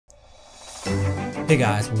Hey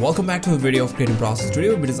guys, welcome back to a video of Creatnprocess. Today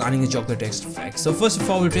we'll be designing a chocolate text effect. So first of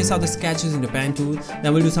all, we'll trace out the sketches in the pen tool,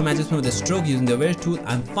 then we'll do some adjustment with the stroke using the Erase tool,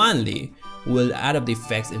 and finally we'll add up the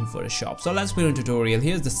effects in Photoshop. So let's begin a tutorial.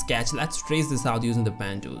 Here's the sketch. Let's trace this out using the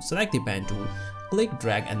pen tool. Select the pen tool, click,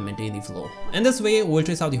 drag, and maintain the flow. In this way, we'll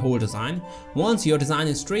trace out the whole design. Once your design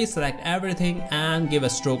is traced, select everything and give a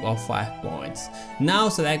stroke of 5 points. Now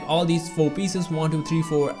select all these 4 pieces, 1, 2, 3,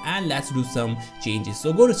 4, and let's do some changes.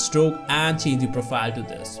 So go to stroke and change the profile to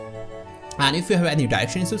this. And if you have any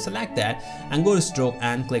directions, so select that and go to stroke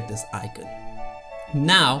and click this icon.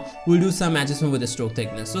 Now we'll do some adjustment with the stroke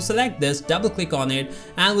thickness. So select this, double click on it,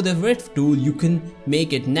 and with the width tool you can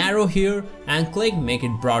make it narrow here and click make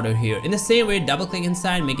it broader here. In the same way, double click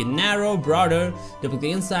inside, make it narrow, broader, double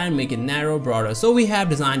click inside, make it narrow, broader. So we have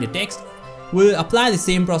designed the text. We'll apply the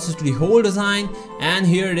same process to the whole design, and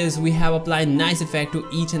here it is, we have applied nice effect to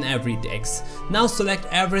each and every text. Now select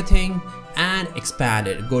everything and expand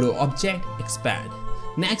it. Go to object, expand.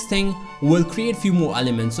 Next thing, we'll create few more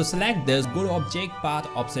elements. So select this, go to object, path,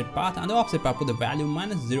 offset path, and the offset path put the value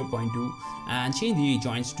 -0.2 and change the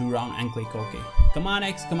joints to round and click OK. Command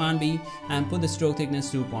X, Command B, and put the stroke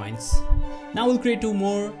thickness 2 points. Now we'll create 2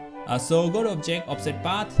 more. So go to object, offset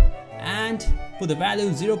path, and put the value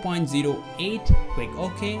 0.08, click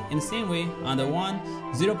OK. In the same way, another one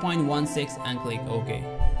 0.16 and click OK.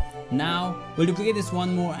 Now we'll duplicate this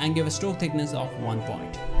one more and give a stroke thickness of 1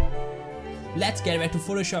 point. Let's get back to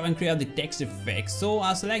Photoshop and create the text effects. So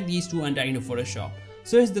I'll select these two and drag into Photoshop.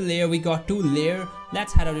 So here's the layer, we got 2 layers.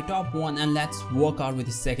 Let's head out the top one and let's work out with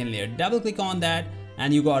the second layer. Double click on that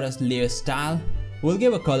and you got a layer style. We'll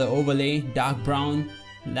give a color overlay, dark brown.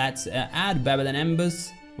 Let's add bevel and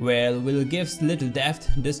emboss, where we'll give little depth,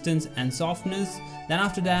 distance, and softness. Then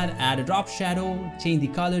after that, add a drop shadow, change the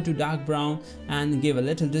color to dark brown and give a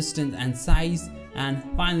little distance and size. And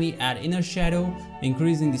finally add inner shadow,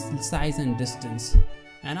 increasing the size and distance.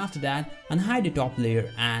 And after that, unhide the top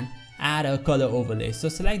layer and add a color overlay. So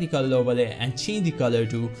select the color overlay and change the color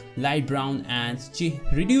to light brown and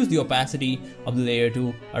reduce the opacity of the layer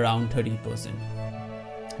to around 30%.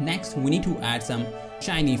 Next, we need to add some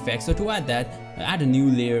shiny effects. So to add that, add a new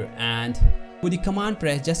layer, and with the command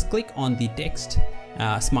press, just click on the text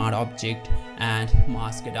smart object and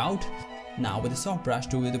mask it out. Now with the soft brush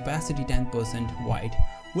tool with opacity 10% white,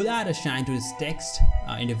 we'll add a shine to this text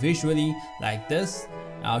individually like this,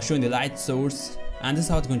 showing the light source, and this is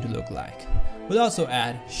how it's going to look like. We'll also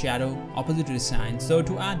add shadow opposite to the shine. So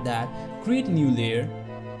to add that, create a new layer.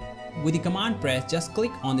 With the command press, just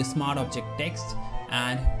click on the smart object text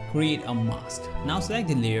and create a mask. Now select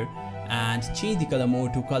the layer and change the color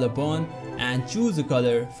mode to color burn and choose the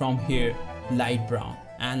color from here, light brown.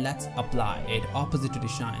 And let's apply it opposite to the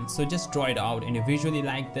shine. So just draw it out individually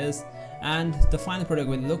like this, and the final product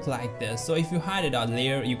will look like this. So if you hide it out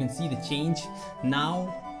layer, you can see the change.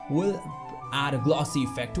 Now we'll add a glossy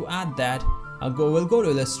effect. To add that, we'll go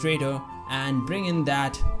to Illustrator and bring in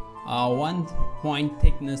that 1 point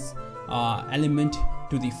thickness element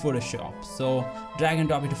to the Photoshop. So drag and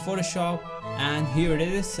drop it to Photoshop, and here it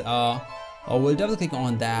is. We'll double click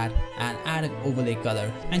on that and add an overlay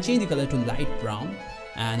color and change the color to light brown.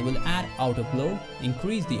 And we'll add outer glow,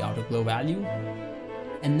 increase the outer glow value,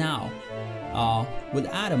 and now we'll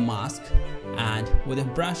add a mask, and with a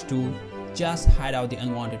brush tool just hide out the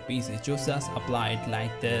unwanted pieces. Just apply it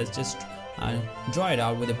like this, just draw it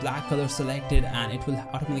out with the black color selected, and it will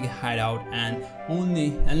automatically hide out and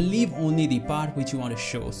leave only the part which you want to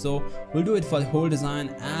show. So we'll do it for the whole design,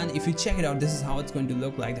 and if you check it out, this is how it's going to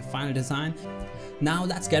look like, the final design. Now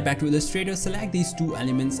let's get back to Illustrator, select these 2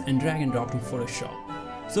 elements and drag and drop to Photoshop.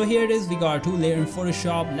 So here it is, we got 2 layers in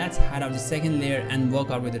Photoshop. Let's hide out the second layer and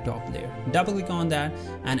work out with the top layer. Double click on that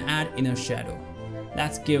and add inner shadow.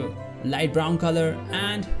 Let's give light brown color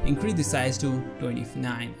and increase the size to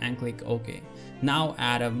 29 and click OK. Now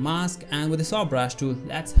add a mask, and with the soft brush tool,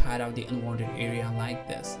 let's hide out the unwanted area like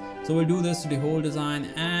this. So we'll do this to the whole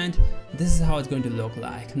design, and this is how it's going to look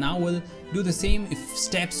like. Now we'll do the same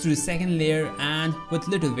steps to the second layer and with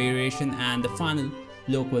little variation, and the final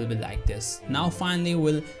look will be like this. Now finally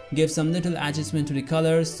we'll give some little adjustment to the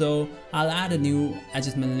colors. So I'll add a new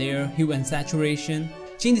adjustment layer, hue and saturation.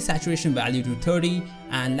 Change the saturation value to 30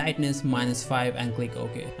 and lightness -5 and click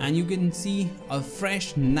OK. And you can see a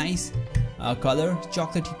fresh, nice color,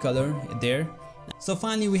 chocolatey color there. So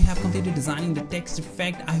finally we have completed designing the text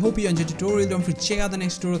effect. I hope you enjoyed the tutorial. Don't forget to check out the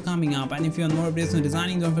next tutorial coming up. And if you want more updates on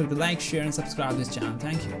designing, don't forget to like, share, and subscribe to this channel.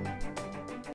 Thank you.